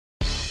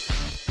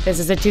This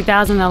is a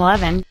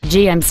 2011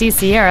 GMC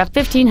Sierra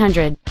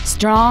 1500.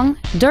 Strong,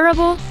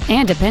 durable,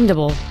 and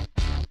dependable.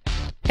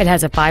 It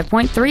has a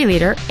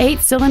 5.3-liter,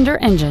 8-cylinder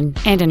engine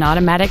and an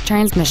automatic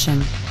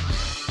transmission.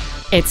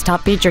 Its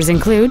top features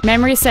include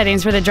memory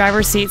settings for the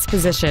driver's seat's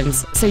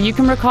positions, so you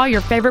can recall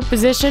your favorite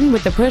position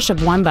with the push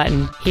of one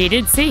button.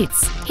 Heated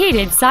seats,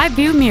 heated side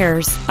view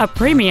mirrors, a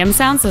premium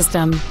sound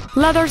system,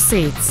 leather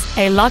seats,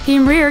 a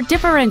locking rear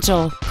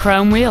differential,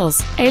 chrome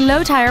wheels, a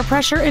low tire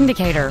pressure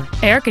indicator,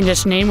 air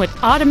conditioning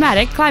with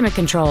automatic climate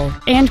control,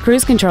 and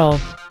cruise control.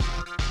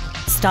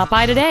 Stop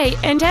by today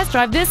and test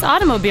drive this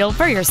automobile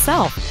for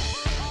yourself.